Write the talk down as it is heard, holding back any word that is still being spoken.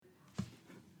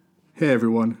Hey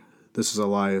everyone, this is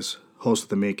Elias, host of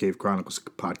the Man Cave Chronicles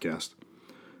podcast.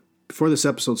 Before this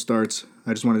episode starts,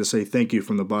 I just wanted to say thank you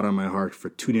from the bottom of my heart for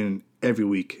tuning in every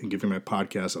week and giving my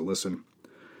podcast a listen.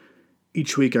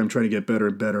 Each week I'm trying to get better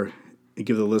and better and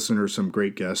give the listeners some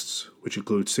great guests, which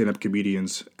include stand-up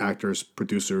comedians, actors,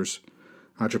 producers,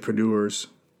 entrepreneurs,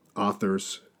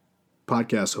 authors,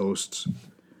 podcast hosts,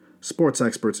 sports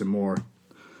experts, and more.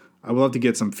 I would love to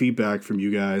get some feedback from you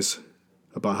guys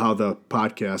about how the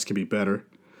podcast can be better.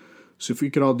 So if you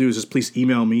could all do is just please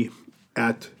email me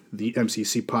at the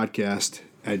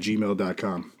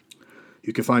mccpodcast@gmail.com.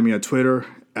 You can find me on Twitter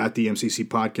at the MCC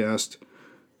Podcast,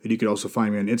 and you can also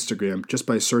find me on Instagram just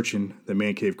by searching the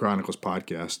Man Cave Chronicles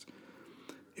podcast.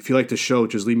 If you like the show,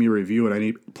 just leave me a review on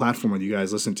any platform that you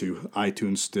guys listen to,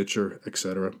 iTunes, Stitcher,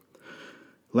 etc.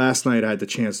 Last night I had the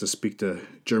chance to speak to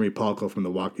Jeremy Palko from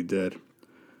The Walking Dead.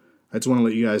 I just want to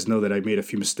let you guys know that I made a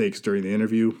few mistakes during the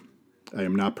interview. I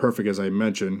am not perfect, as I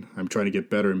mentioned. I'm trying to get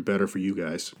better and better for you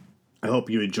guys. I hope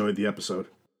you enjoyed the episode.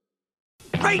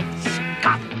 Great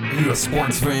Scott! Are you a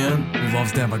sports fan who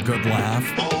loves to have a good laugh?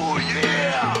 Oh,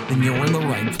 yeah! Then you're in the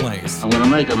right place. I'm gonna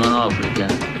make him an offer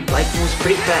again. Life moves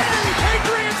pretty fast.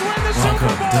 Patriots win the Welcome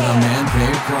Super Bowl! to the Man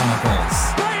Cave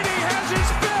Chronicles. Brady has his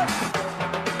fifth!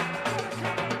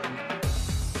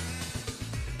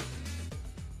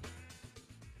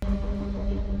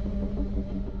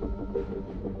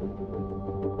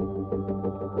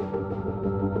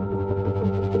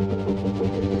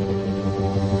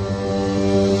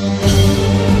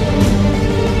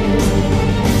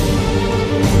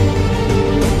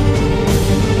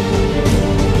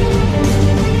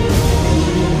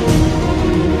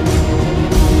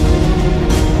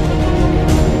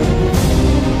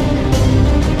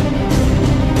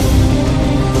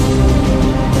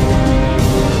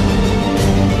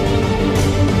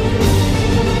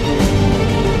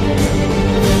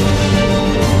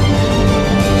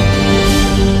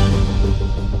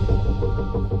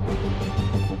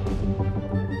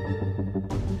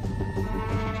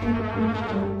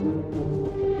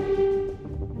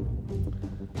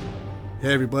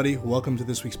 Hey everybody, welcome to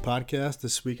this week's podcast.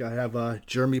 This week I have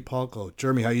Jeremy Palko.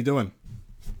 Jeremy, how you doing?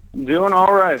 Doing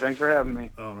all right. Thanks for having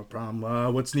me. Oh, no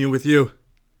problem. What's new with you?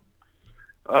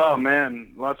 Oh,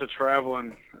 man, lots of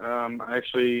traveling. I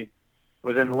actually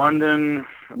was in London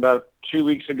about 2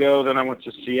 weeks ago. Then I went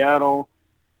to Seattle.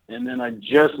 And then I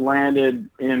just landed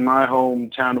in my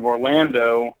hometown of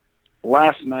Orlando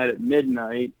last night at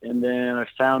midnight. And then I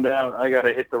found out I got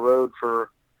to hit the road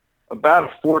for about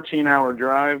a 14-hour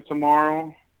drive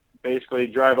tomorrow. Basically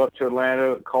drive up to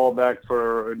Atlanta, call back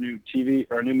for a new TV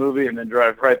or a new movie, and then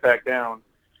drive right back down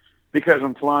because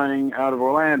I'm flying out of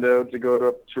Orlando to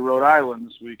go to Rhode Island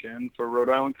this weekend for Rhode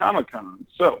Island Comic-Con.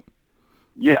 So,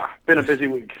 yeah, been a busy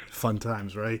week. Fun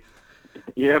times, right?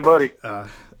 Yeah, buddy.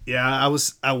 Yeah, I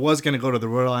was going to go to the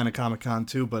Rhode Island Comic-Con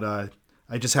too, but I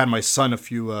just had my son a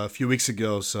few weeks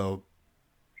ago, so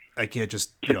I can't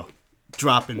just,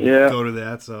 drop and go to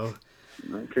that. So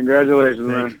Congratulations,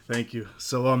 man. Thank you.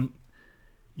 So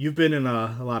you've been in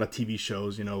a lot of TV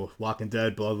shows, Walking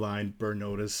Dead, Bloodline, Burn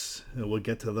Notice, and we'll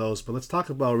get to those, but let's talk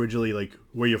about originally like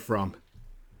where you're from.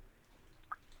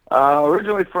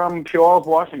 Originally from Puyallup,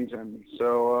 Washington.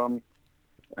 So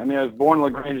I was born in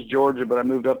LaGrange, Georgia, but I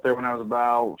moved up there when I was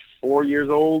about 4 years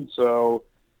old. So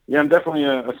yeah, I'm definitely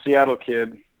a Seattle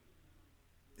kid.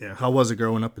 Yeah, how was it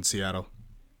growing up in Seattle?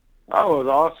 Oh, it was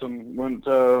awesome. Went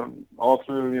all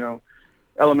through,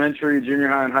 elementary, junior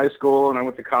high, and high school, and I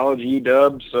went to college,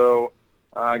 UW. So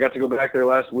I got to go back there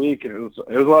last week, and it was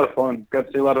a lot of fun. Got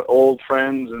to see a lot of old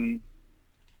friends, and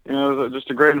it was just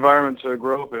a great environment to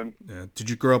grow up in. Yeah. Did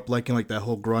you grow up liking like that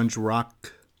whole grunge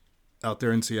rock out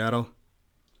there in Seattle?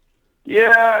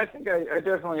 Yeah, I think I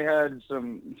definitely had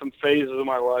some phases of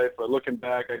my life, but looking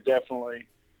back, I definitely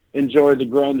enjoyed the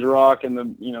grunge rock and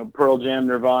the Pearl Jam,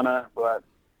 Nirvana, but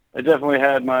I definitely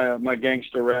had my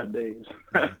gangster rap days.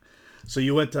 So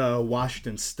you went to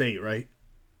Washington State, right?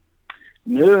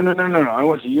 No. I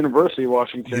went to University of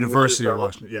Washington. University of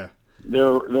Washington, yeah.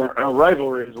 Their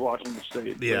rivalry is Washington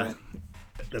State. So. Yeah,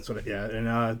 that's what. Yeah,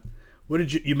 and what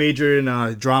did you majored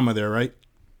in drama there, right?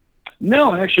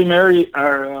 No, I actually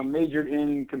majored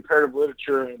in comparative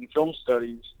literature and film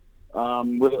studies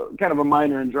with kind of a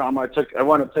minor in drama. I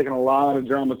wound up taking a lot of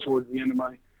drama towards the end of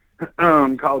my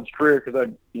college career because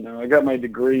I got my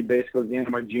degree basically at the end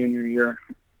of my junior year.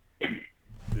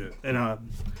 Yeah. And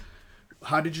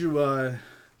how did you?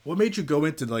 What made you go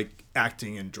into like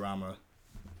acting and drama?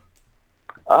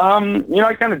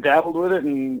 I kind of dabbled with it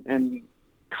in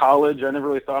college. I never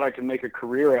really thought I could make a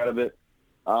career out of it.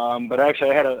 But actually,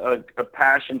 I had a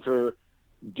passion for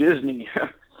Disney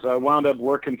So I wound up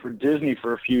working for Disney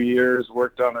for a few years,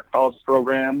 worked on a college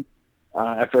program.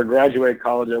 After I graduated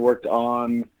college, I worked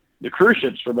on the cruise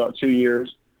ships for about 2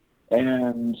 years,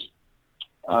 and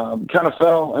kind of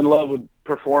fell in love with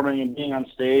performing and being on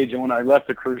stage. And when I left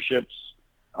the cruise ships,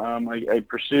 I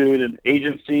pursued an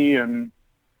agency and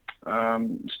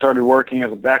started working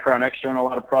as a background extra on a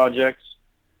lot of projects.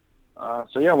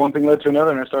 So yeah, one thing led to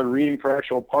another, and I started reading for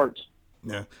actual parts.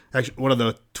 Yeah. Actually, one of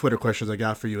the Twitter questions I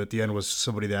got for you at the end was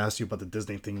somebody that asked you about the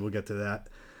Disney thing. We'll get to that.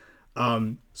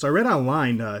 So I read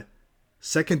online,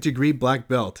 second degree black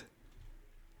belt.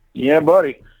 Yeah,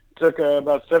 buddy. Took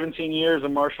about 17 years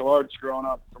of martial arts growing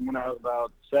up from when I was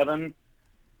about 7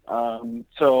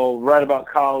 till right about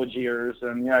college years.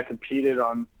 And yeah, I competed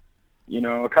on,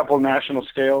 a couple of national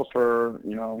scales for,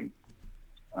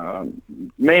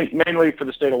 mainly for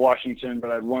the state of Washington,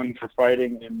 but I won for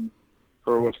fighting and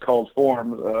for what's called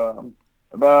forms.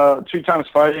 About 2 times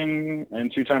fighting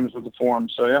and 2 times with the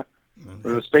forms. So yeah, I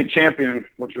was a state champion,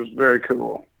 which was very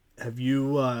cool. Have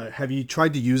you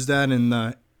tried to use that in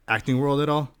the acting world at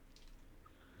all?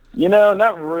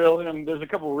 Not really. I mean, there's a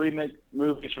couple of remake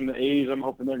movies from the 80s I'm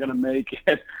hoping they're going to make.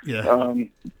 Yeah.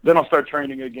 Then I'll start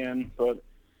training again. But,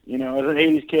 as an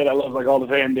 80s kid, I love, all the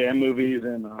Van Damme movies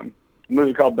and a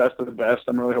movie called Best of the Best.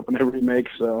 I'm really hoping they remake.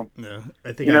 So, yeah,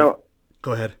 I think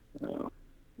go ahead.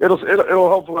 It'll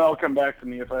hopefully all come back to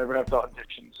me if I ever have to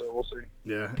audition. So we'll see.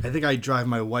 Yeah, I think I drive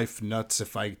my wife nuts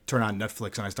if I turn on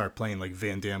Netflix and I start playing,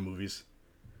 Van Damme movies.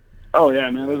 Oh, yeah,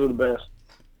 man. Those are the best.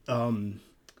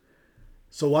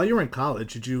 So while you were in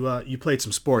college, did you played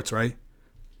some sports, right?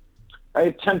 I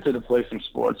attempted to play some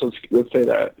sports. Let's say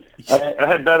that. I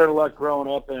had better luck growing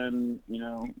up and,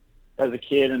 as a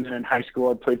kid, and then in high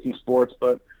school I played some sports,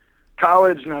 but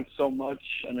college not so much.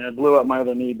 I mean, I blew up my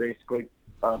other knee basically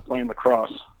playing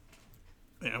lacrosse.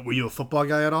 Yeah, were you a football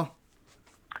guy at all?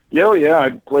 Yeah, I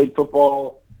played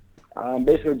football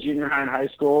basically junior high and high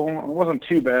school. It wasn't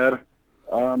too bad.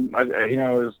 I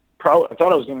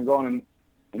thought I was going to go on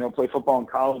and play football in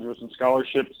college with some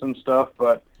scholarships and stuff,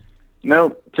 but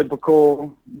no,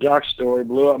 typical jock story.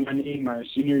 Blew up my knee my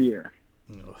senior year.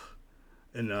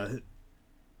 And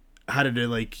how did it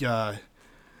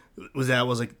was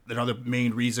another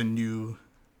main reason you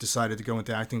decided to go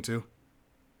into acting too?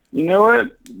 You know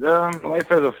what? Life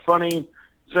has a funny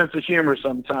sense of humor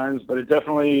sometimes, but I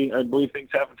believe things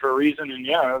happen for a reason, and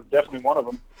yeah, that's definitely one of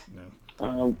them.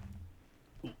 Yeah.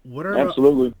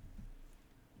 Absolutely.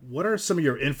 What are some of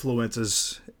your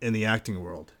influences in the acting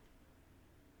world?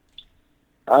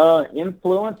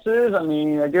 Influences? I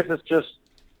mean, I guess it's just,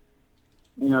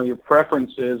 your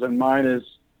preferences, and mine is,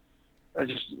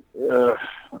 it's a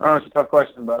tough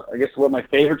question, but I guess what my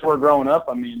favorites were growing up,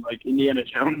 I mean, Indiana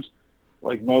Jones,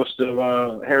 most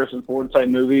of Harrison Ford type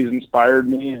movies inspired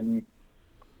me, and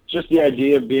just the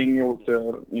idea of being able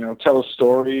to, tell a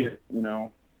story,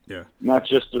 yeah, not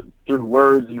just through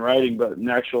words and writing, but in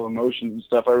actual emotions and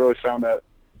stuff. I really found that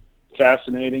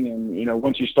fascinating. And,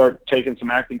 once you start taking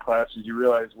some acting classes, you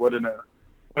realize what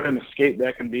an escape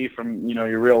that can be from,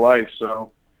 your real life.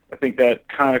 So I think that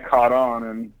kind of caught on,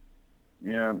 and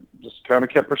yeah, just kind of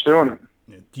kept pursuing it.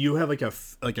 Yeah. Do you have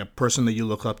a person that you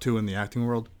look up to in the acting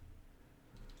world?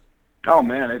 Oh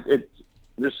man,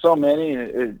 there's so many.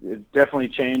 It definitely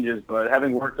changes, but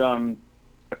having worked on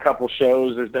a couple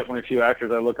shows, there's definitely a few actors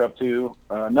I look up to.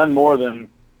 None more than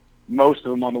most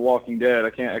of them on The Walking Dead. I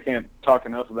can't talk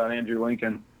enough about Andrew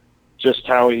Lincoln. Just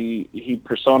how he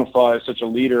personifies such a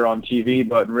leader on TV,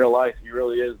 but in real life, he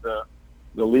really is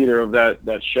the leader of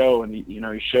that show, and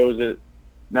he shows it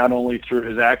not only through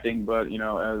his acting, but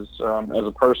as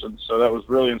a person. So that was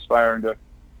really inspiring to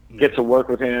get to work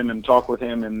with him and talk with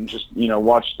him, and just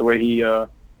watch the way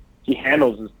he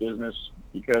handles his business,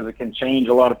 because it can change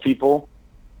a lot of people.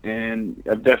 And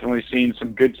I've definitely seen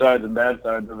some good sides and bad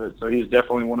sides of it. So he's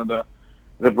definitely one of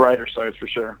the brighter sides for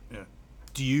sure. Yeah.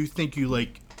 Do you think you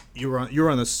were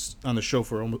on the show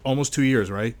for almost 2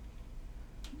 years, right?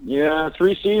 Yeah,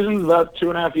 3 seasons, about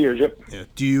 2.5 years. Yep. Yeah.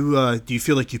 Do you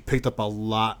feel like you picked up a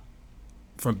lot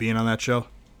from being on that show?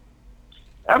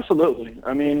 Absolutely.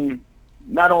 I mean,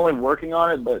 not only working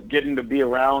on it, but getting to be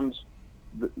around,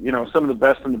 some of the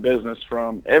best in the business,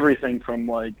 from everything from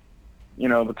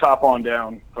the top on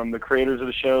down, from the creators of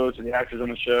the show to the actors on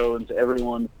the show, and to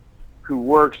everyone who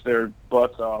works their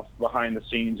butts off behind the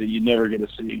scenes that you never get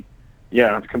to see.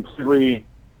 Yeah, it's completely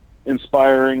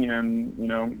inspiring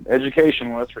and,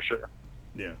 educational, that's for sure.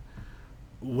 Yeah.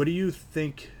 What do you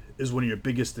think is one of your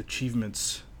biggest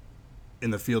achievements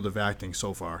in the field of acting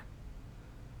so far?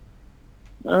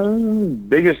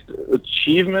 Biggest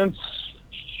achievements?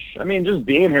 I mean, just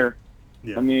being here.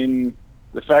 Yeah. I mean,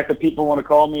 the fact that people want to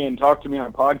call me and talk to me on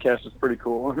a podcast is pretty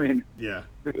cool. I mean, Yeah.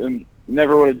 and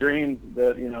never would have dreamed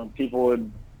that, people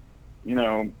would,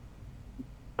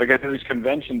 like I do these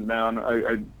conventions now, and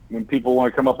I when people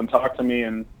want to come up and talk to me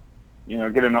and,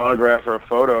 get an autograph or a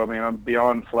photo, I mean, I'm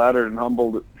beyond flattered and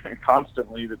humbled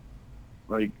constantly that,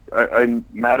 like, I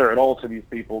matter at all to these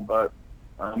people. But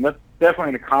that's definitely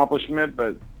an accomplishment,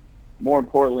 but more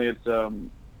importantly, it's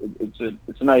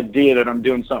an idea that I'm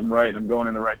doing something right and I'm going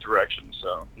in the right direction.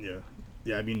 So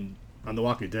Yeah. I mean, on The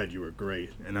Walking Dead, you were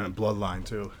great, and on Bloodline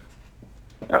too.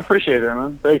 I appreciate it,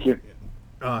 man. Thank you.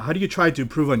 How do you try to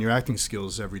improve on your acting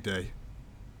skills every day?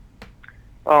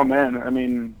 Oh man, I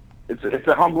mean, it's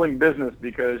a humbling business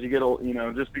because you get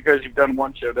just because you've done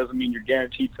one show doesn't mean you're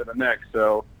guaranteed for the next.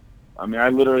 So, I mean, I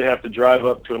literally have to drive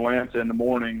up to Atlanta in the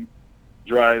morning,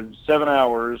 drive 7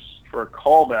 hours for a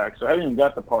callback. So I haven't even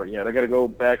got the part yet. I got to go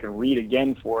back and read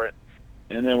again for it,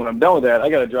 and then when I'm done with that, I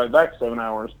got to drive back 7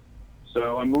 hours.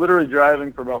 So I'm literally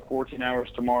driving for about 14 hours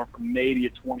tomorrow for maybe a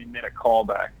 20-minute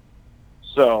callback.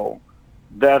 So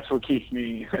that's what keeps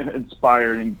me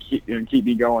inspired and keep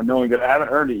me going, knowing that I haven't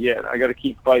earned it yet. I got to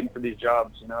keep fighting for these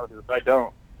jobs, because if I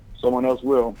don't, someone else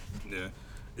will. Yeah.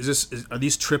 Are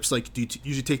these trips, like, do you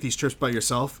usually take these trips by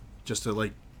yourself just to,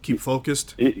 like, keep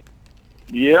focused?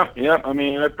 Yeah. I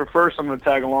mean, I prefer someone to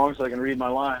tag along so I can read my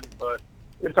lines, but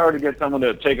it's hard to get someone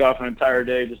to take off an entire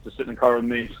day just to sit in the car with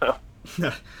me. So.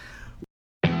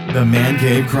 The Man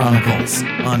Cave Chronicles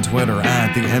on Twitter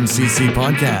at the MCC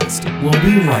Podcast. We'll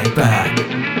be right back.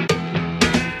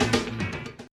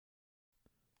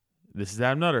 This is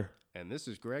Adam Nutter. And this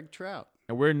is Greg Trout.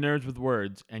 And we're Nerds with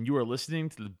Words, and you are listening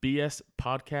to the BS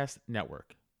Podcast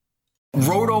Network.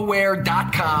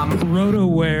 Rotoware.com.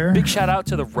 Rotoware. Big shout out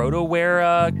to the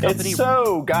Rotoware company. It's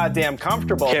so goddamn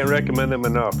comfortable. Can't recommend them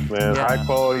enough, man. Yeah. High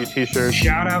quality t-shirts.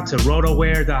 Shout out to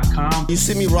Rotoware.com. You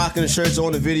see me rocking the shirts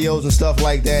on the videos and stuff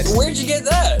like that. Where'd you get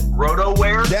that?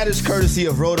 Rotoware? That is courtesy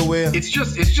of Rotoware. It's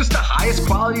just the highest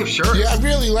quality of shirts. Yeah, I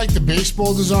really like the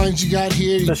baseball designs you got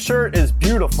here. The shirt is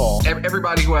beautiful.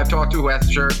 Everybody who I've talked to who has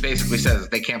the shirt basically says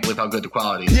they can't believe how good the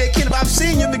quality is. Yeah, kid, I've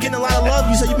seen you've been getting a lot of love.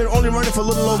 You said you've been only running for a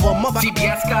little over a month.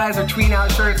 CBS guys are tweeting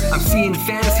out shirts. I'm seeing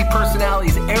fantasy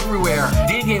personalities everywhere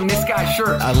digging this guy's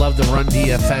shirt. I love the Run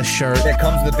DFS shirt. It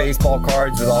comes with the baseball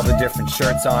cards with all the different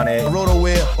shirts on it.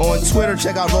 Rotoware on Twitter.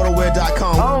 Check out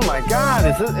rotoware.com. Oh my God,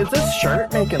 is this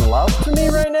shirt making love to me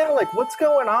right now? Like, what's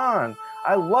going on?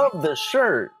 I love this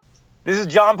shirt. This is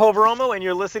John Poveromo, and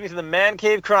you're listening to the Man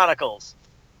Cave Chronicles.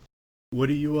 What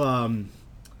do you what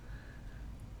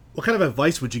kind of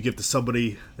advice would you give to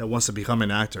somebody that wants to become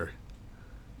an actor?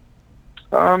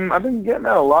 I've been getting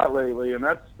that a lot lately, and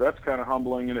that's kind of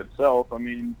humbling in itself. I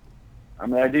mean,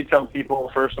 I do tell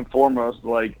people first and foremost,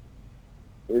 like,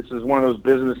 this is one of those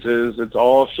businesses. It's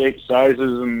all shapes, sizes,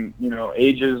 and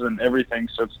ages and everything.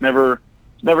 So it's never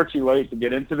too late to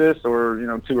get into this, or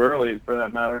too early for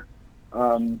that matter.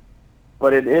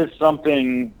 But it is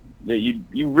something that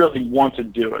you really want to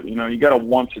do it. You got to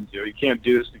want to do it. You can't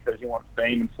do this because you want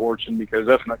fame and fortune, because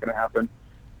that's not going to happen.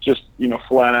 Just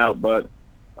flat out. But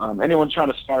anyone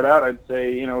trying to start out, I'd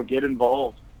say, get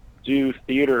involved, do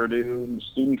theater, do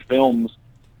student films,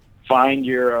 find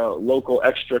your local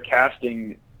extra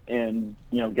casting, and,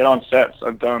 get on sets.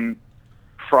 I've done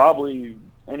probably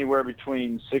anywhere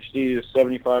between 60 to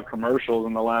 75 commercials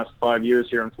in the last 5 years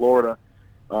here in Florida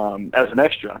as an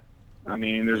extra. I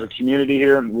mean, there's a community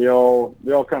here, and we all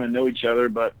kind of know each other,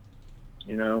 but,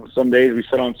 some days we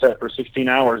sit on set for 16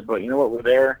 hours, but you know what, we're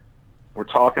there. We're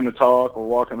talking the talk, we're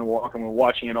walking the walk, and we're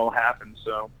watching it all happen.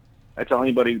 So I tell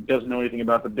anybody who doesn't know anything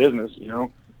about the business,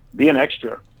 be an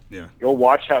extra. Yeah. Go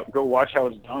watch how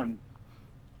it's done.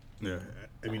 Yeah.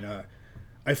 I mean,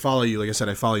 I follow you. Like I said,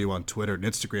 I follow you on Twitter and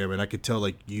Instagram, and I could tell,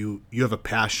 like, you have a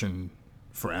passion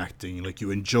for acting. Like,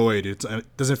 you enjoy it. It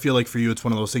doesn't feel like for you it's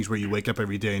one of those things where you wake up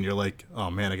every day and you're like, oh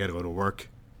man, I got to go to work.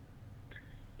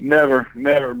 Never.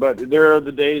 But there are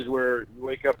the days where you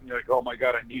wake up and you're like, oh my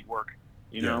God, I need work.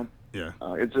 You know. Yeah.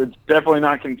 It's definitely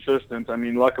not consistent. I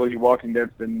mean, luckily Walking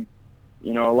Dead's been, a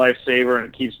lifesaver, and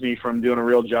it keeps me from doing a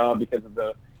real job because of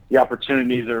the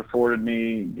opportunities that are afforded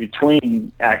me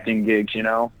between acting gigs,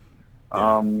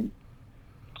 I'm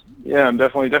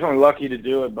definitely lucky to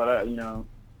do it, but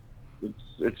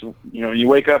it's you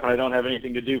wake up and I don't have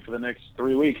anything to do for the next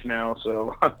 3 weeks now,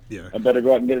 so yeah. I better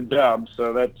go out and get a job.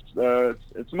 So that's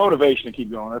it's motivation to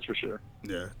keep going, that's for sure.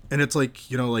 Yeah. And it's like,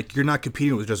 like, you're not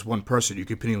competing with just one person. You're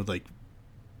competing with, like,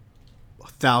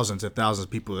 thousands and thousands of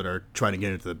people that are trying to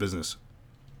get into the business.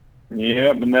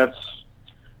 Yeah, and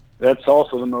that's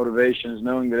also the motivation, is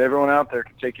knowing that everyone out there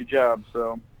can take your job.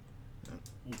 So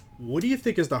what do you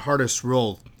think is the hardest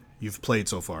role you've played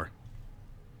so far?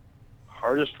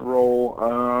 Hardest role.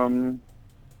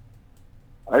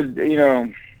 I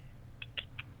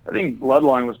think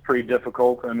Bloodline was pretty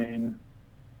difficult. I mean,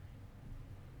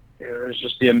 it was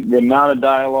just the amount of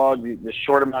dialogue, the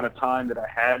short amount of time that I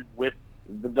had with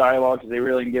the dialogue, because they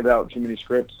really didn't give out too many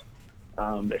scripts.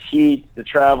 The heat, the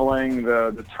traveling,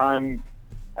 the time.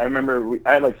 I remember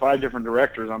I had like 5 different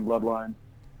directors on Bloodline,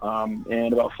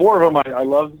 and about 4 of them I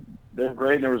loved. They're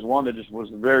great. And there was one that just was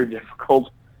very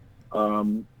difficult,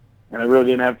 and I really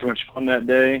didn't have too much fun that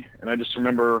day. And I just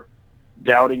remember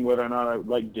doubting whether or not I would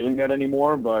like doing that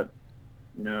anymore. But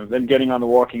then getting on The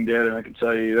Walking Dead, and I can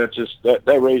tell you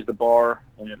that raised the bar,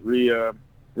 and it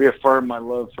reaffirmed my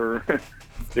love for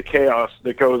the chaos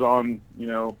that goes on,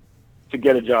 to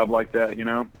get a job like that,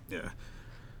 Yeah.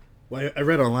 Well, I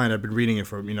read online. I've been reading it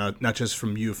from not just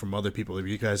from you, from other people.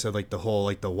 You guys had like the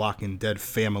whole the Walking Dead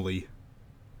family.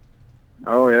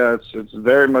 Oh yeah, it's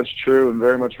very much true and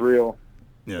very much real.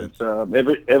 Yeah. It's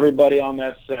everybody on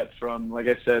that set, from like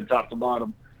I said, top to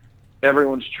bottom,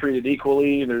 everyone's treated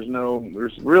equally. There's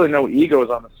really no egos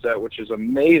on the set, which is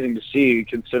amazing to see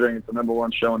considering it's the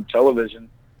 #1 show on television.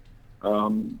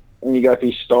 And you got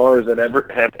these stars that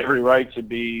have every right to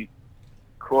be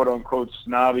quote unquote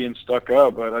snobby and stuck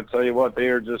up, but I tell you what, they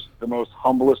are just the most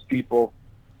humblest people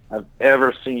I've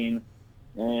ever seen.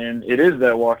 And it is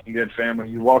that Walking Dead family.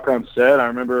 You walk on set. I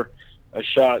remember I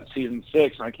shot season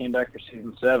 6 and I came back for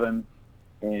season 7,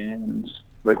 and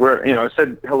I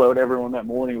said hello to everyone that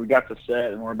morning. We got to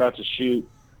set and we're about to shoot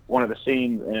one of the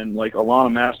scenes, and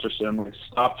Alana Masterson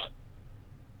stopped,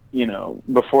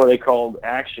 before they called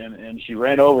action, and she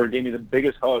ran over, gave me the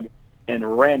biggest hug,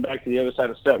 and ran back to the other side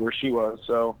of the set where she was.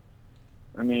 So,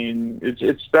 I mean,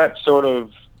 it's that sort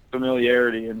of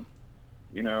familiarity, and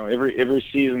every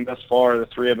season thus far, the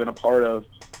 3 I've been a part of,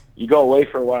 you go away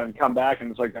for a while and come back,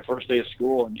 and it's like the first day of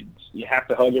school, and you have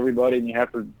to hug everybody and you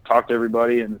have to talk to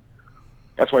everybody, and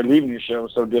that's why leaving the show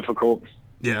is so difficult.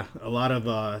 Yeah, a lot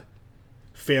of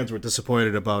fans were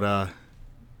disappointed about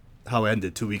how it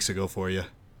ended 2 weeks ago for you.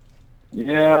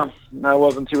 Yeah, I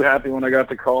wasn't too happy when I got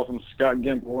the call from Scott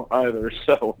Gimple either.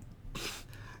 So,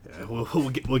 yeah,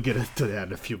 we'll get into that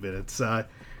in a few minutes.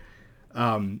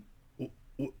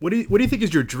 What do you think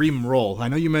is your dream role? I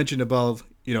know you mentioned about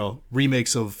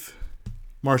remakes of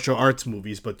martial arts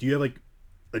movies, but do you have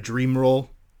a dream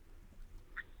role?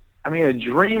 I mean, a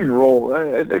dream role.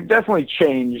 They've definitely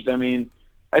changed. I mean,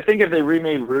 I think if they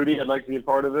remade Rudy, I'd like to be a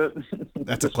part of it.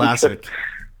 That's a classic.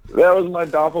 That was my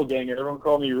doppelganger. Everyone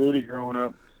called me Rudy growing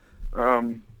up.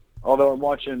 Although I'm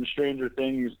watching Stranger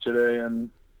Things today, and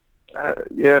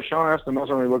Sean Astin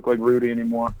doesn't really look like Rudy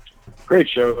anymore. Great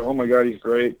show, though. Oh my God, he's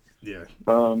great. Yeah.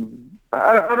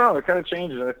 I don't know. It kind of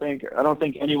changes. I don't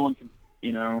think anyone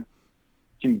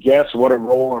can guess what a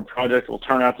role or project will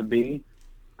turn out to be.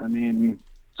 I mean,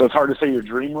 so it's hard to say your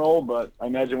dream role, but I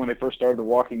imagine when they first started The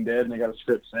Walking Dead and they got a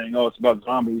script saying, "Oh, it's about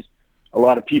zombies," a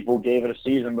lot of people gave it a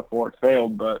season before it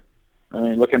failed. But I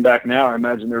mean, looking back now, I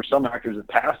imagine there were some actors that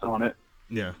passed on it.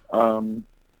 Yeah.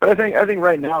 But I think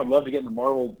right now I'd love to get in the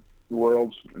Marvel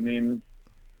world. I mean,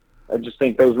 I just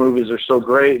think those movies are so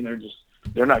great, and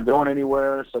they're not going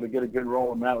anywhere. So to get a good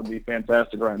role in that would be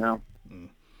fantastic right now.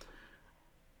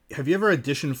 Have you ever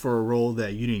auditioned for a role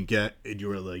that you didn't get and you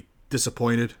were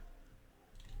disappointed?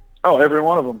 Oh, every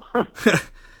one of them.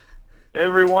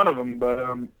 Every one of them. But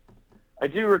I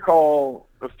do recall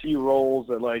a few roles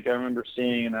that I remember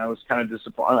seeing, and I was kind of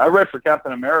disappointed. I read for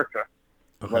Captain America,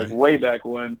 way back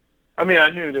when. I mean, I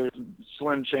knew there was a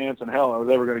slim chance in hell I was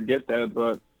ever going to get that,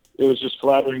 but it was just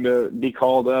flattering to be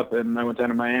called up. And I went down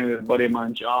to Miami with a buddy of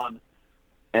mine, John,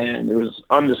 and it was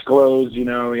undisclosed.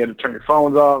 We had to turn your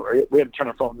phones off, or we had to turn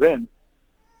our phones in,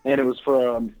 and it was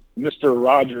for Mr.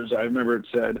 Rogers. I remember it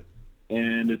said,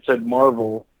 and it said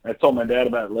Marvel. I told my dad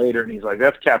about it later, and he's like,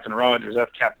 "That's Captain Rogers.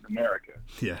 That's Captain America."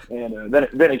 Yeah. And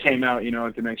then it came out,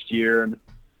 like the next year, and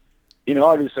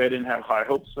obviously I didn't have high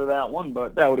hopes for that one,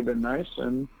 but that would have been nice.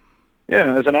 And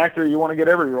yeah, as an actor, you want to get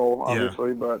every role,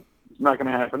 obviously, but it's not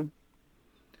going to happen.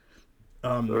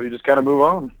 So you just kind of move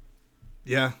on.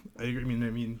 Yeah, I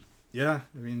mean,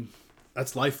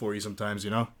 that's life for you sometimes,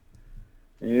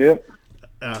 Yep.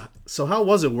 So how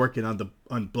was it working on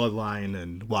Bloodline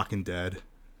and Walking Dead?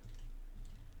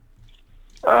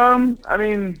 I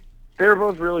mean, they were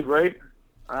both really great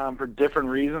for different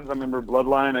reasons. I remember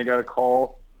Bloodline, I got a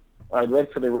call. I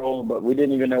read for the role, but we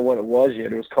didn't even know what it was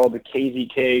yet. It was called the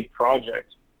KZK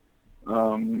Project,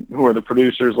 who are the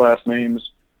producers' last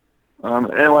names. And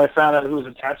when I found out who was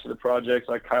attached to the project,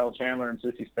 like Kyle Chandler and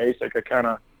Sissy Spacek,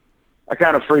 I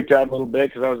kind of freaked out a little bit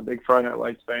because I was a big Friday Night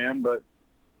Lights fan. But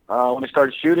when I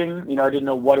started shooting, I didn't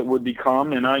know what it would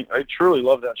become, and I truly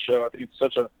love that show. I think it's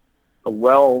such a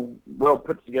well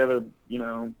put together,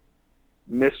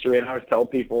 mystery. And I always tell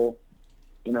people,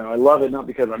 I love it not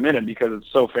because I'm in it, because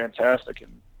it's so fantastic.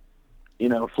 And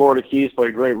Florida Keys play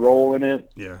a great role in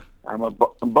it. Yeah. I'm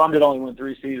bummed it only went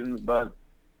 3 seasons, but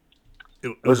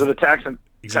those are the tax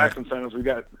incentives we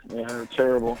got. Yeah, they're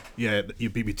terrible. Yeah, you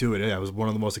beat me to it. Yeah, it was one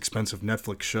of the most expensive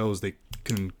Netflix shows. They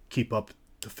couldn't keep up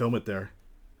to film it there.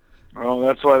 Well,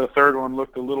 that's why the third one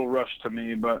looked a little rushed to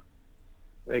me, but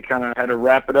they kind of had to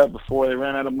wrap it up before they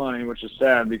ran out of money, which is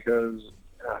sad because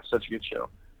it's such a good show.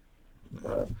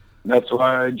 That's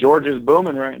why Georgia's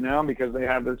booming right now, because they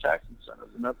have their tax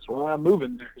incentives, and that's why I'm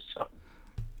moving there. So.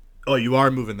 Oh, you are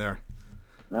moving there?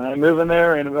 I'm moving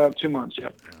there in about 2 months.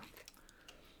 Yep.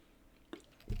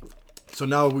 So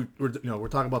now we're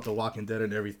talking about The Walking Dead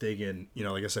and everything, and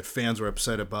like I said, fans were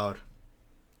upset about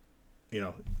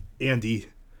Andy.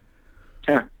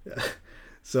 Yeah.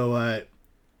 So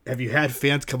have you had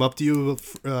fans come up to you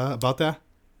about that?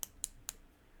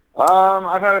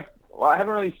 I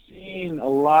haven't really seen a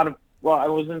lot of. Well, I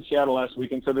was in Seattle last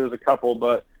weekend, so there was a couple,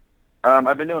 but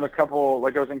I've been doing a couple.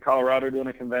 Like, I was in Colorado doing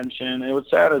a convention. And it was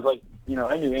sad as, like,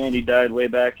 I knew Andy died way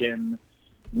back in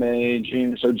May,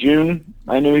 June. So June,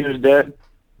 I knew he was dead.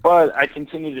 But I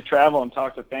continued to travel and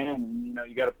talk to fans. And,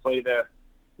 you got to play that,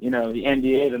 the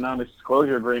NDA, the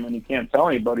non-disclosure agreement. You can't tell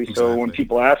anybody. Exactly. So when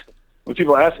people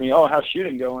ask me, oh, how's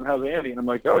shooting going? How's Andy? And I'm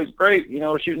like, oh, he's great.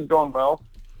 Shooting's going well.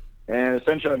 And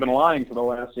essentially I've been lying for the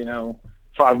last,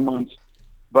 5 months.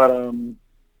 But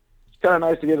it's kind of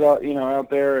nice to get out, out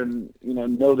there and,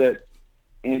 know that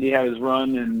Andy had his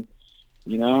run. And,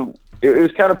 it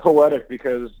was kind of poetic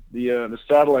because the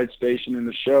satellite station in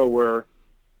the show where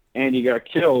Andy got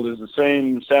killed is the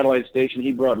same satellite station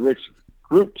he brought Rick's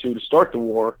group to start the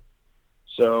war.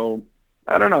 So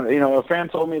I don't know, a fan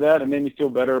told me that. It made me feel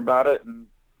better about it. And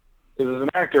because as an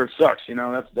actor, it sucks,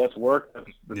 that's work,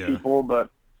 that's the people. But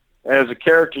as a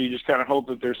character, you just kind of hope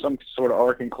that there's some sort of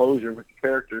arc and closure with the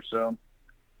character. So,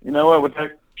 you know what, with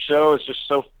that show, it's just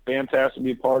so fantastic to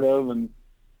be a part of, and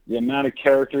the amount of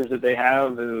characters that they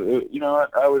have,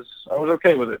 I was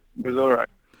okay with it. It was all right.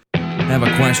 Have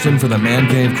a question for the Man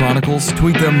Cave Chronicles?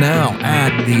 Tweet them now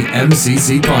at the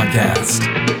MCC Podcast.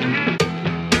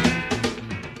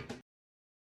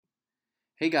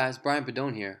 Hey guys, Brian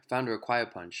Padone here, founder of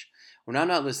Quiet Punch. When I'm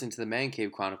not listening to the Man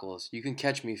Cave Chronicles, you can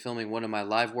catch me filming one of my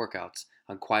live workouts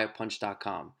on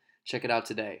quietpunch.com. Check it out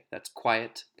today. That's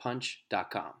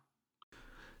quietpunch.com.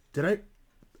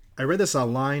 I read this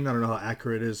online. I don't know how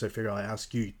accurate it is. I figured I'll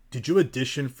ask you. Did you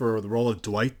audition for the role of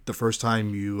Dwight the first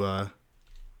time you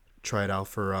tried out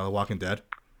for Walking Dead?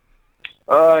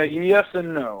 Yes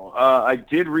and no. I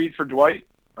did read for Dwight.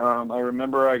 I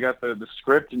remember I got the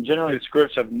script, and generally the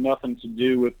scripts have nothing to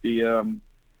do with the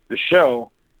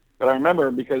show. But I remember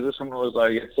because this one was,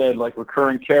 like it said, like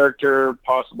recurring character,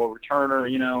 possible returner,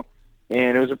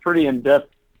 and it was a pretty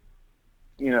in-depth,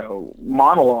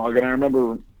 monologue. And I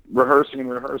remember rehearsing,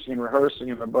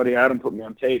 and my buddy Adam put me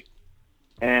on tape.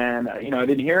 And, I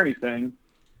didn't hear anything.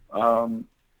 And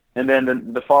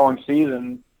then the following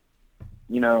season,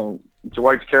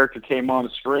 Dwight's character came on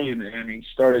the screen, and he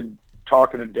started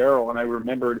talking to Daryl, and I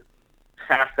remembered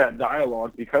half that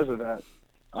dialogue because of that.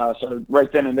 So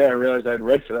right then and there, I realized I had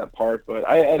read for that part, but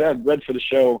I had read for the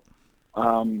show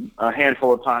a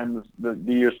handful of times the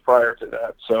years prior to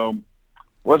that. So it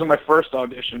wasn't my first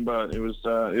audition, but it was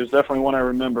definitely one I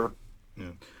remember.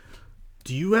 Yeah.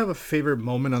 Do you have a favorite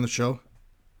moment on the show?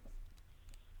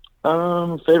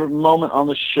 Favorite moment on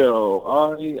the show?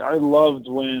 I loved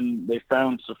when they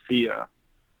found Sophia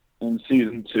in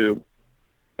season 2.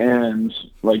 And,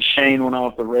 like, Shane went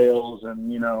off the rails,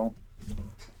 and,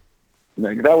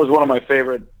 like, that was one of my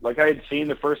favorite. Like, I had seen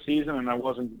the first season, and I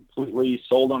wasn't completely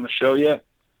sold on the show yet.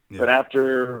 Yeah. But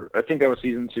after, I think that was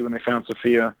season 2 when they found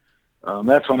Sophia,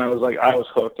 that's when I was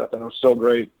hooked. I thought it was so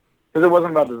great. Because it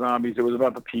wasn't about the zombies. It was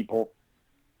about the people.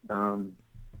 Yeah,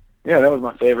 that was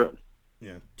my favorite.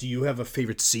 Yeah. Do you have a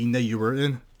favorite scene that you were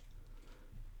in?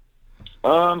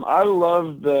 I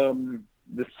loved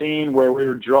the scene where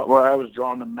where I was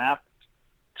drawing the map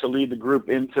to lead the group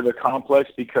into the complex,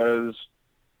 because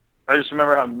I just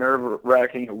remember how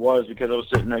nerve-wracking it was, because I was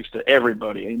sitting next to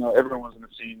everybody. Everyone was in the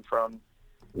scene, from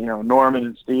Norman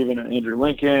and Steven and Andrew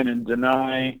Lincoln and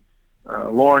Denai.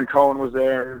 Lauren Cohen was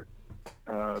there.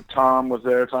 Tom was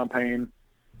there, Tom Payne.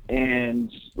 And,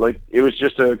 like, it was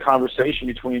just a conversation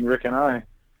between Rick and I.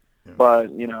 Yeah. But,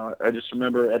 I just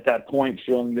remember at that point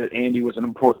feeling that Andy was an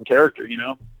important character,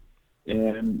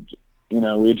 And,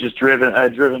 we had just I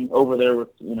had driven over there with,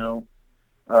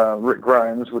 Rick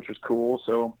Grimes, which was cool.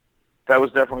 So that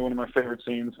was definitely one of my favorite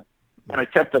scenes. And I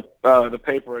kept the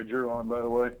paper I drew on, by the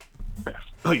way.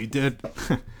 Oh, you did?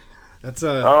 That's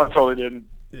Oh, I totally didn't.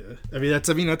 Yeah. I mean,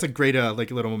 that's a great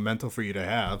like little memento for you to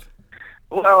have.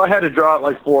 Well, I had to draw it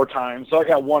like 4 times, so I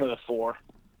got 1 of the 4.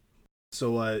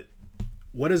 So,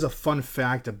 what is a fun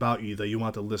fact about you that you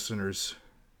want the listeners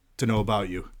to know about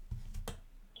you?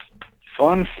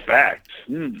 Fun fact.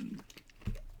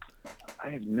 I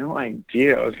have no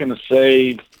idea. I was going to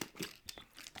say,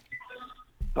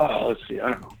 let's see.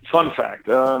 I don't know. Fun fact.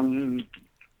 I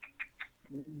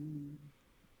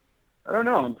don't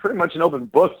know. I'm pretty much an open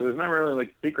book, so there's not really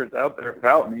like secrets out there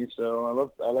about me. So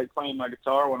I like playing my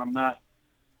guitar when I'm not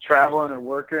traveling or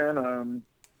working.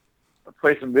 I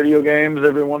play some video games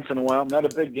every once in a while. I'm not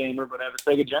a big gamer, but I have a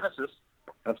Sega Genesis.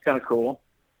 That's kind of cool.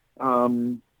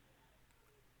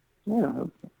 Yeah.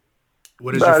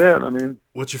 What is about it? I mean,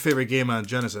 what's your favorite game on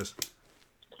Genesis?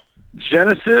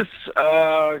 Genesis,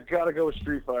 gotta go with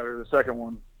Street Fighter, the second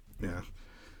one. Yeah.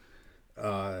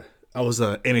 I was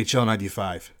NHL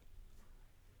 95.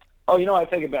 Oh, I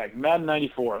take it back. Madden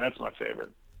 94. That's my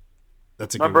favorite.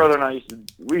 That's my brother and I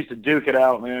used to duke it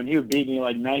out, man. He would beat me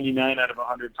like 99 out of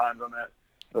 100 times on that.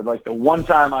 But like the one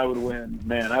time I would win,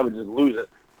 man, I would just lose it.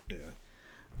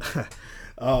 Yeah.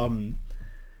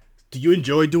 Do you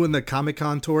enjoy doing the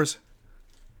Comic-Con tours?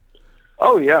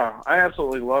 Oh yeah, I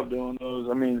absolutely love doing those.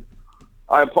 I mean,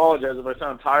 I apologize if I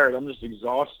sound tired. I'm just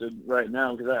exhausted right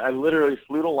now because I literally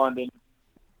flew to London,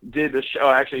 did the show.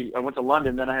 Actually, I went to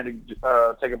London, then I had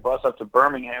to take a bus up to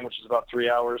Birmingham, which is about 3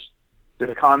 hours. Did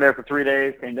a con there for 3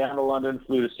 days, came down to London,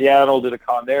 flew to Seattle, did a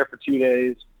con there for 2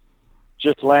 days,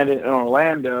 just landed in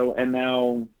Orlando, and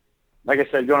now, like I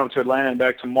said, going up to Atlanta and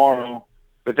back tomorrow,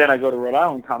 but then I go to Rhode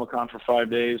Island Comic-Con for 5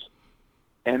 days,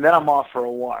 and then I'm off for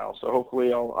a while, so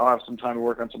hopefully I'll have some time to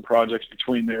work on some projects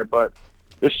between there, but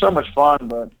it's so much fun.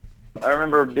 But I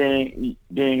remember being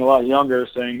a lot younger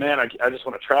saying, man, I just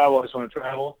want to travel,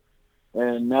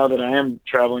 and now that I am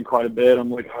traveling quite a bit,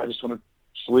 I'm like, I just want to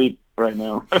sleep right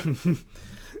now.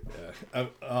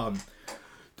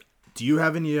 Do you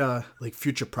have any like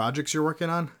future projects you're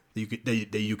working on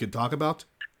that you could talk about?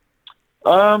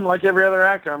 Like every other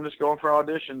actor, I'm just going for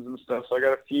auditions and stuff. So I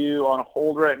got a few on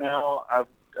hold right now.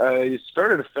 I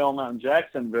started a film out in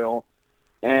Jacksonville,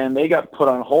 and they got put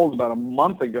on hold about a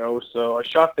month ago. So I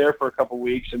shot there for a couple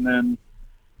weeks, and then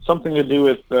something to do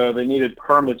with they needed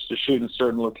permits to shoot in a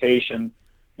certain location.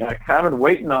 And I kind of been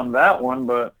waiting on that one,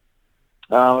 but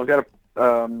I've got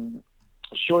a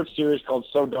short series called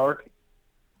So Dark.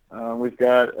 We've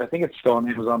got, I think it's still on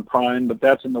Amazon Prime, but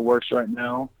that's in the works right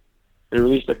now. They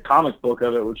released a comic book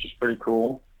of it, which is pretty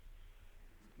cool.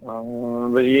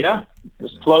 But yeah,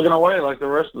 just plugging away like the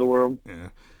rest of the world. Yeah.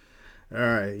 All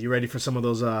right, you ready for some of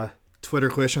those Twitter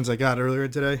questions I got earlier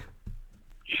today?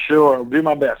 Sure, I'll do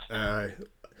my best. All right.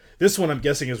 This one I'm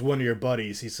guessing is one of your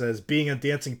buddies. He says, being a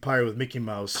dancing pirate with Mickey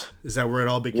Mouse. Is that where it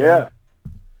all began? Yeah.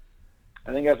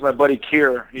 I think that's my buddy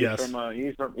Kier. Yes.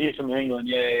 He's from England.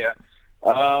 Yeah.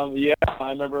 Yeah,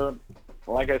 I remember,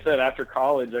 like I said, after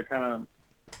college,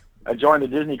 I joined the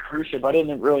Disney cruise ship. I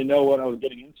didn't really know what I was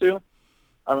getting into.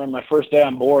 I remember my first day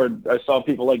on board, I saw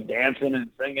people like dancing and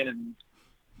singing and,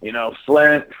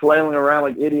 flailing around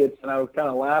like idiots, and I was kind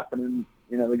of laughing. And,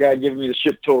 the guy giving me the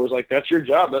ship tour was like, that's your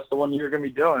job. That's the one you're going to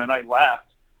be doing. And I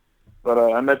laughed. But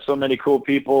I met so many cool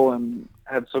people and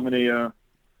had so many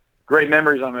great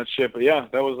memories on that ship. But, yeah,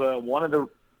 that was one of the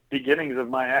beginnings of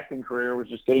my acting career, was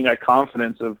just getting that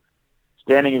confidence of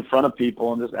standing in front of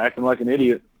people and just acting like an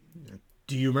idiot.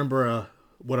 Do you remember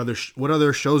what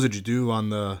other shows did you do on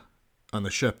the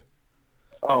ship?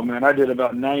 Oh man, I did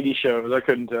about 90 shows. I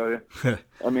couldn't tell you.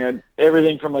 I mean,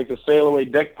 everything from like the sail away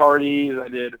deck parties. I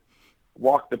did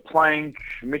Walk the Plank,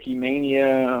 Mickey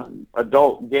Mania,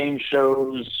 adult game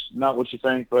shows. Not what you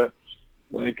think, but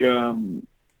like like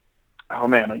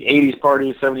 80s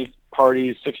parties, 70s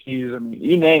parties, 60s. I mean,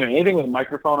 you name it. Anything with a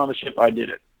microphone on the ship, I did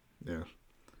it. Yeah.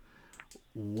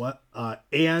 What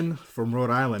Anne from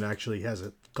Rhode Island actually has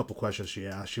a couple questions she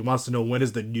asked. She wants to know, when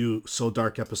is the new So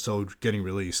Dark episode getting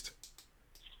released?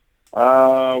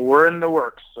 We're in the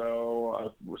works,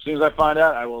 so as soon as I find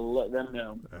out, I will let them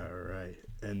know. All right.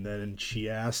 And then she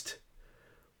asked,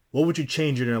 what would you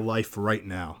change in your life right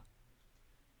now?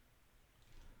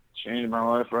 Change my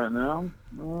life right now?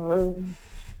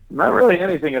 Not really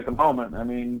anything at the moment. I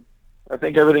mean, I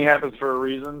think everything happens for a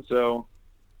reason, so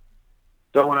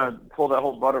don't want to pull that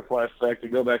whole butterfly effect to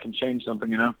go back and change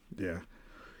something, Yeah.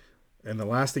 And the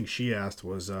last thing she asked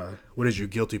was, what is your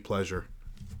guilty pleasure?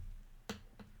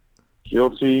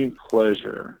 Guilty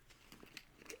pleasure.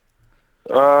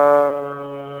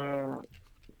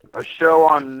 A show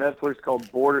on Netflix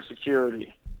called Border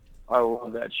Security. I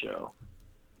love that show.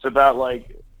 It's about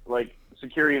like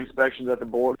security inspections at the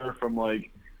border, from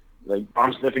like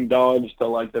arm sniffing dogs to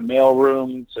like the mail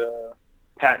room to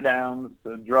pat downs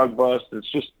to drug busts.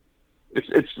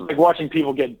 It's like watching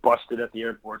people get busted at the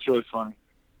airport. It's really funny.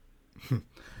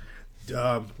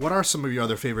 What are some of your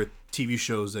other favorite TV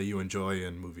shows that you enjoy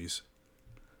and movies?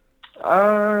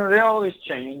 They always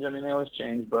change. I mean, they always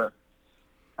change, but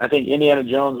I think Indiana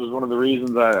Jones was one of the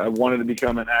reasons I wanted to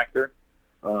become an actor.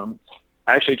 I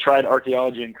actually tried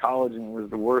archaeology in college, and it was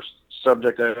the worst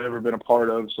subject I've ever been a part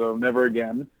of, so never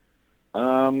again.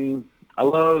 I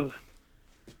love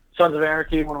Sons of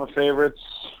Anarchy, one of my favorites.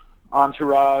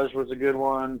 Entourage was a good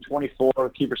one. 24,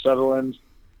 Kiefer Sutherland.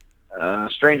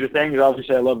 Stranger Things,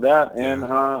 obviously I love that. And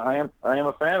I am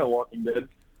a fan of Walking Dead.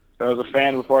 I was a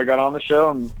fan before I got on the show,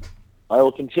 and I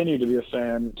will continue to be a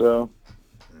fan. So,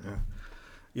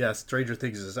 yeah, Stranger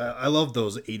Things is. I love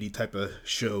those 80 type of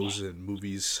shows and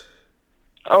movies.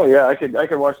 Oh yeah, I could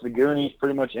watch The Goonies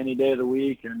pretty much any day of the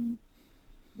week, and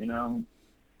you know.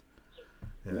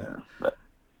 Yeah.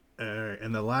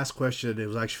 And the last question, it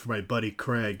was actually for my buddy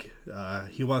Craig.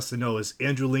 He wants to know, is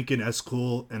Andrew Lincoln as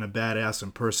cool and a badass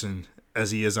in person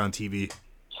as he is on TV?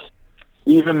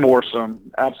 Even more so,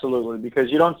 absolutely,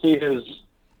 because you don't see his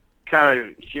kind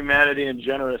of humanity and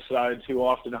generous side too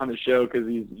often on the show because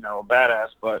he's, a badass.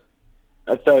 But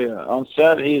I tell you, on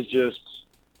set, he's he's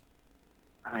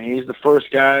the first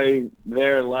guy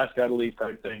there, the last guy to leave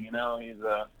type thing. He's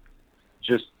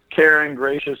just caring,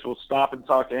 gracious, will stop and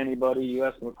talk to anybody. You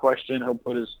ask him a question, he'll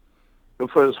put his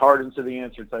heart into the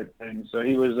answer type thing. So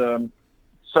he was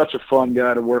such a fun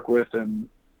guy to work with and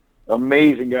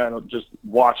amazing guy to just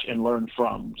watch and learn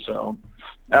from. So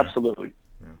absolutely.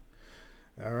 Yeah.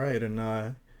 All right.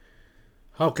 And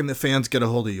how can the fans get a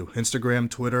hold of you? Instagram,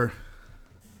 Twitter?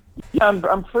 Yeah,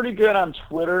 I'm pretty good on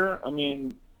Twitter. I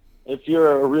mean, if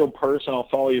you're a real person, I'll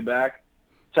follow you back.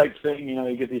 Type thing,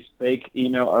 you get these fake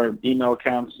email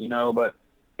accounts, but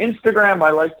Instagram, I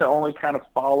like to only kind of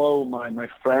follow my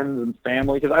friends and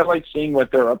family because I like seeing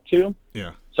what they're up to.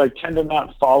 Yeah. So I tend to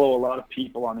not follow a lot of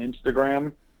people on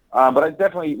Instagram, but I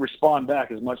definitely respond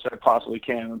back as much as I possibly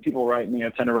can. When people write me, I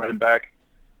tend to write it back.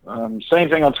 Same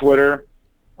thing on Twitter.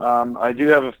 I do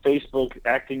have a Facebook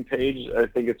acting page. I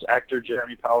think it's actor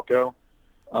Jeremy Palko.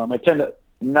 I tend to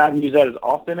not use that as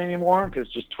often anymore because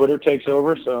just Twitter takes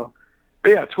over. So.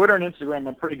 But yeah, Twitter and Instagram,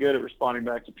 I'm pretty good at responding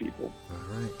back to people. All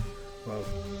right. Well,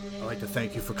 I'd like to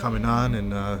thank you for coming on,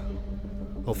 and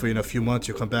hopefully in a few months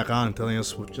you'll come back on and telling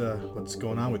us what's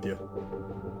going on with you.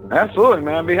 Absolutely,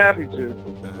 man. I'd be happy to.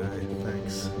 All right.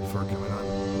 Thanks for coming on.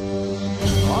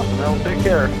 Awesome, man. Well, take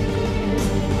care.